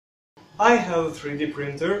I have a 3D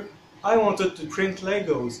printer. I wanted to print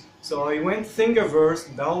Legos, so I went Thingiverse,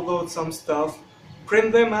 download some stuff,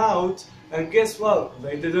 print them out, and guess what?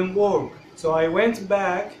 They didn't work. So I went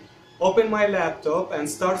back, opened my laptop and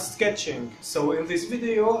start sketching. So in this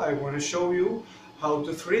video I want to show you how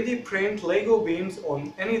to 3D print Lego beams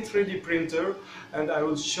on any 3D printer, and I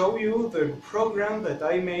will show you the program that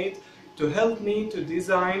I made to help me to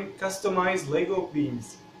design customized Lego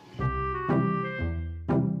beams.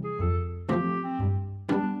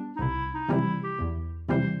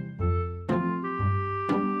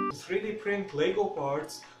 To 3D print Lego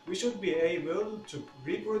parts, we should be able to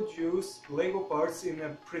reproduce Lego parts in a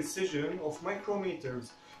precision of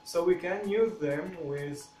micrometers, so we can use them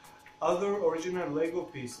with other original Lego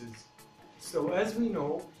pieces. So as we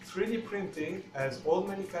know, 3D printing, as all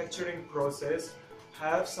manufacturing process,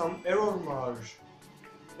 have some error margin.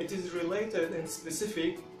 It is related and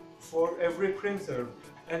specific for every printer,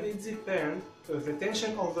 and it depends on the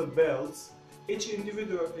tension of the belts, each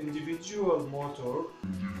individual motor,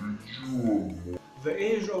 the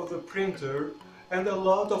age of the printer, and a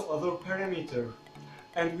lot of other parameters.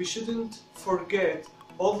 And we shouldn't forget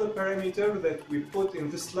all the parameters that we put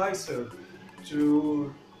in the slicer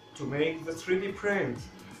to make the 3D print.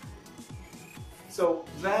 So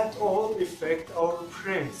that all affect our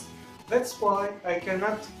prints. That's why I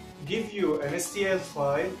cannot give you an STL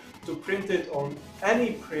file to print it on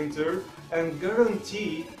any printer and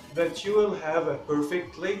guarantee that you will have a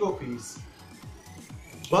perfect Lego piece.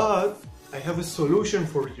 But I have a solution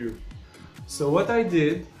for you. So what I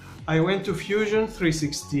did, I went to Fusion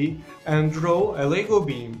 360 and drew a Lego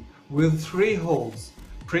beam with 3 holes,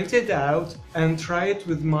 print it out and try it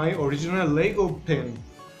with my original Lego pin.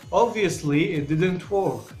 Obviously it didn't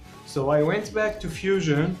work, so I went back to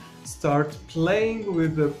Fusion, start playing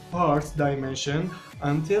with the parts dimension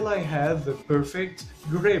until I had the perfect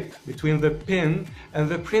grip between the pin and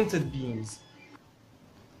the printed beams.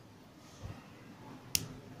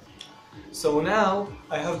 So now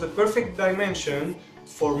I have the perfect dimension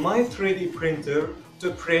for my 3D printer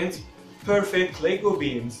to print perfect Lego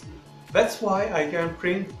beams. That's why I can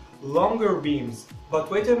print longer beams. But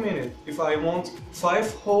wait a minute, if I want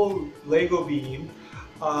 5-hole Lego beam,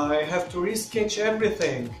 I have to resketch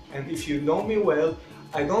everything. And if you know me well,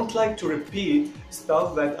 I don't like to repeat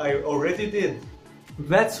stuff that I already did.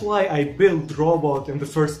 That's why I built robot in the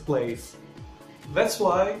first place. That's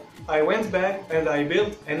why I went back and I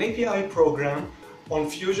built an API program on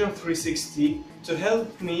Fusion 360 to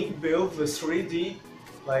help me build the 3D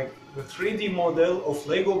model of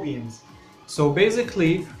Lego beams. So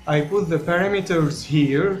basically, I put the parameters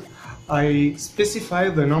here, I specify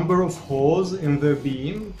the number of holes in the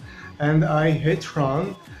beam, and I hit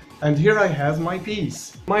run, and here I have my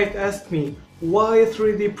piece. You might ask me, why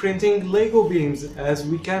 3D printing Lego beams as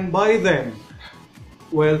we can buy them?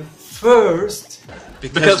 Well, first,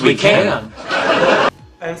 because we can.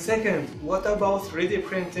 And second, what about 3D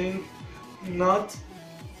printing not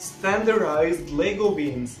standardized Lego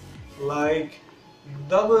beams like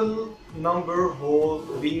double number hole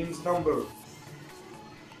beams number,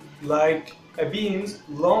 like a beams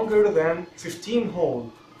longer than 15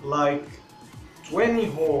 hole, like 20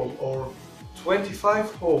 hole or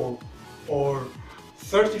 25 hole or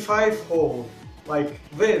 35 hole, like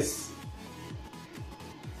this.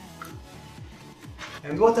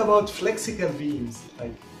 And what about flexible beams,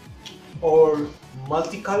 or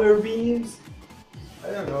multicolor beams? I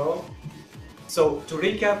don't know. So to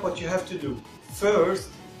recap what you have to do. First,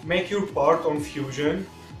 make your part on Fusion,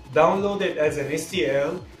 download it as an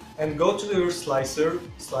STL, and go to your slicer,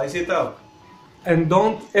 slice it up. And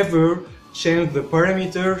don't ever change the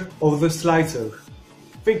parameter of the slicer.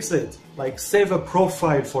 Fix it, save a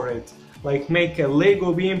profile for it, make a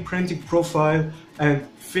Lego beam printing profile and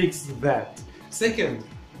fix that. Second,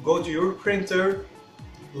 go to your printer,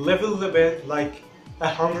 level the bed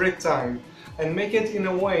 100 times and make it in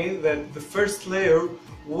a way that the first layer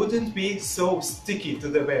wouldn't be so sticky to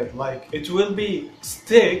the bed, it will be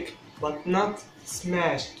stick but not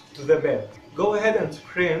smashed to the bed. Go ahead and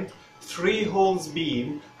print 3 holes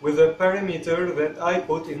beam with a parameter that I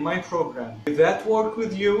put in my program. Did that work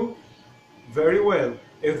with you? Very well.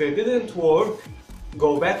 If they didn't work,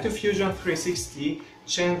 go back to Fusion 360,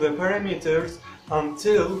 change the parameters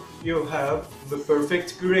until you have the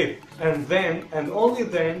perfect grip, and then and only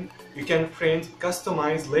then you can print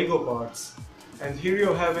customized Lego parts. And here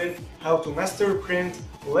you have it, how to master print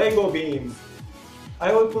Lego beams.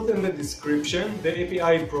 I will put in the description the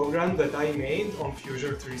API program that I made on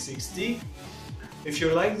Fusion 360. If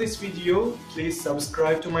you like this video, please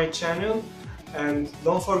subscribe to my channel and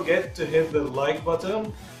don't forget to hit the like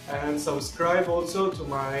button and subscribe also to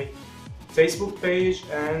my Facebook page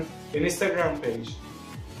and an Instagram page.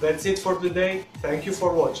 That's it for today. Thank you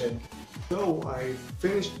for watching. So I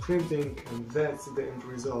finished printing and that's the end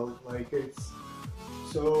result. Like, it's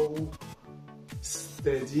so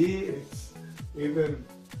steady, it's even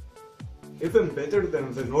better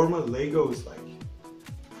than the normal Legos. Like,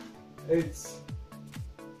 it's,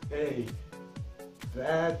 hey,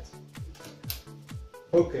 that,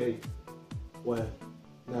 okay, well,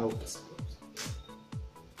 now let's close.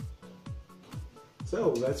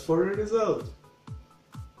 So that's for the result.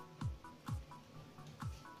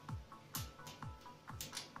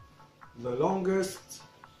 The longest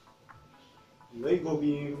Lego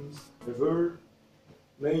beams ever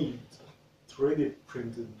made, 3D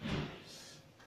printed.